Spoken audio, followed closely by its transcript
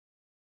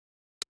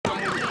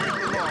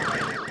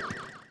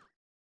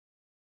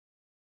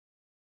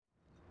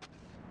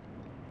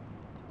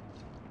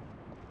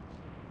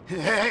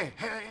Hey.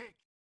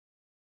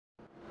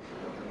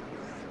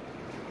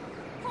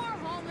 Poor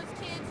homeless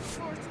kids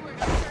forced to wear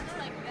shirts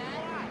like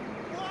that.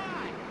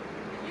 Why?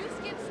 You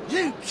skipped school.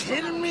 You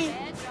kidding me?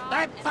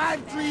 That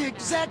 5'3"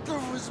 exactor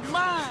was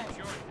mine.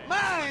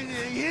 Mine, you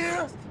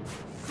hear?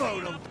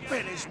 Photo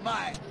finish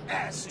my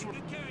ass.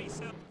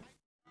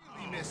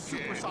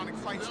 Supersonic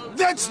fights.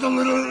 That's the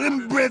little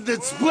inbred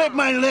that split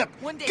my lip.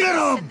 Get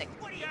him!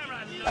 You're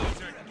a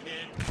loser,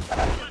 kid.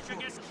 Unless you're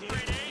getting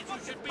straight A's, you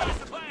should be in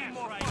class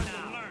right now.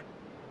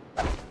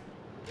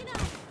 You know,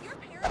 your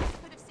parents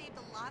could have saved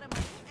a lot of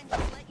money and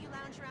just let you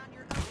lounge around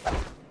your own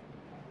town.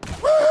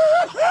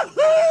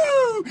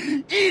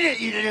 Eat it,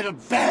 you little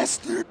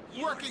bastard!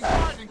 Working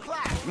hard in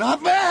class.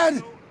 Not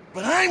bad,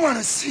 but I want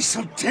to see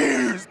some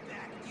tears.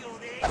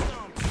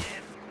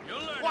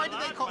 Why do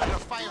they call it a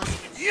fire?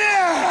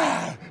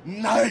 Yeah!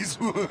 Nice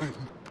one.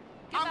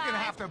 I'm gonna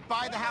have to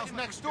buy the house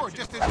next door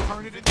just to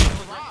turn it into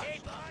a garage.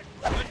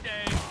 Good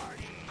day.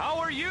 How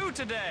are you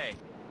today?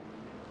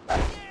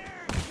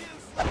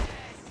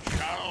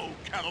 Ciao,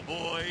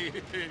 cowboy.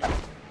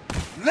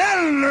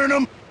 That'll learn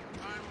him.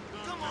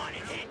 Come on,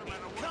 hit me.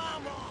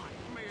 Come on.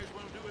 May as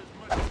well do as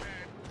much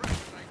bad prep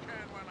as I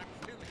can while I'm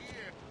still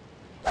here.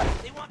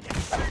 They want that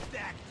shirt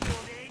back, the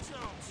old age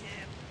home,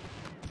 Chip.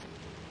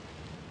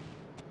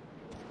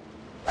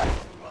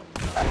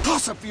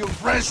 Toss a few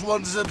fresh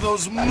ones at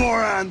those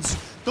morons.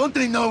 Don't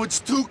they know it's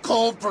too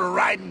cold for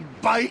riding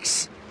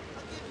bikes?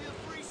 I'll give you a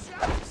free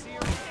shot. See you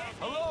around.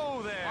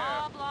 Hello there.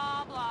 Blah,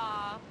 blah,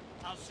 blah.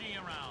 I'll see you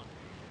around.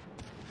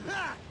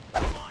 Ha!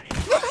 Come on, in.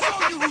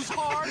 Show you who's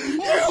hard.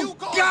 You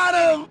got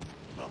him!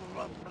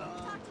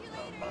 Talk to you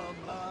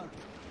later.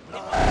 They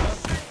want that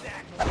shirt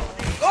back, the old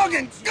age home,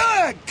 Logan, Chip.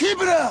 good! Keep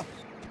it up!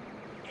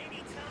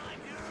 Anytime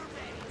you're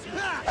ready, just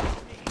tell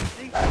me.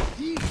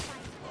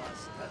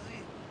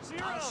 See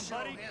you around,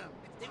 buddy.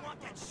 They want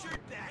that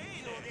shirt back,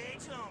 the old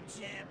age home,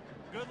 Chip.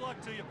 Good luck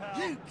to you, pal.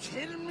 You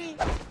kidding me?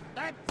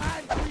 That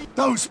 5'3".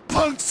 Those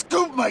punks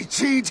scooped my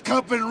change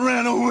cup and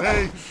ran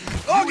away.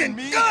 Logan,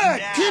 me good!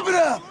 now. Keep it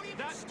up!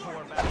 That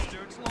poor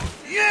bastard's lost.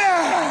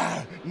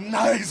 Yeah!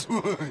 Nice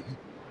one!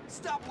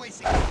 Stop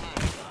wasting time.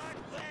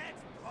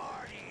 Let's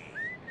party.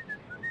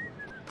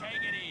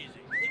 Take it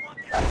easy. They want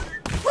that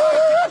shirt.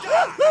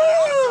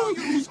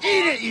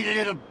 Eat it, you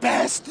little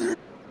bastard!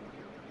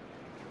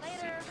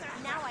 Later.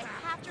 Now I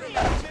have to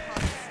remember to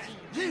call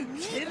Steve. You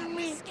kidding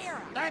me? Scare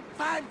him. That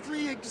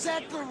 5'3"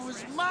 exactor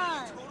was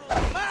mine.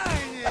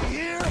 Mine, you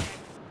hear?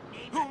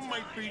 Who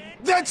might be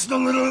That's the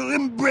little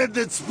inbred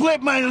that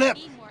split my lip.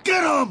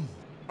 Get him!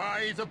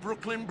 by the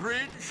Brooklyn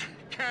Bridge?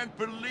 Can't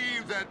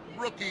believe that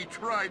rookie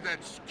tried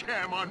that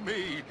scam on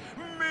me.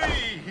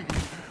 Me!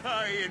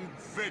 I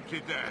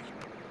invented that.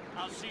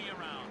 I'll see you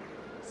around.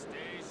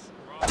 Stay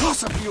strong.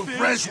 Toss a few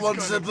fresh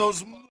ones at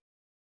those...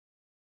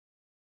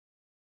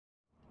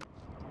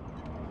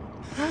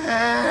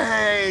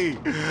 Hey!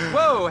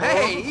 Whoa,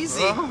 hey,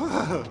 easy.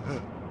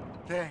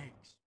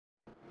 Thanks.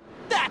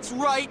 That's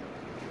right.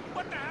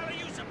 What the hell?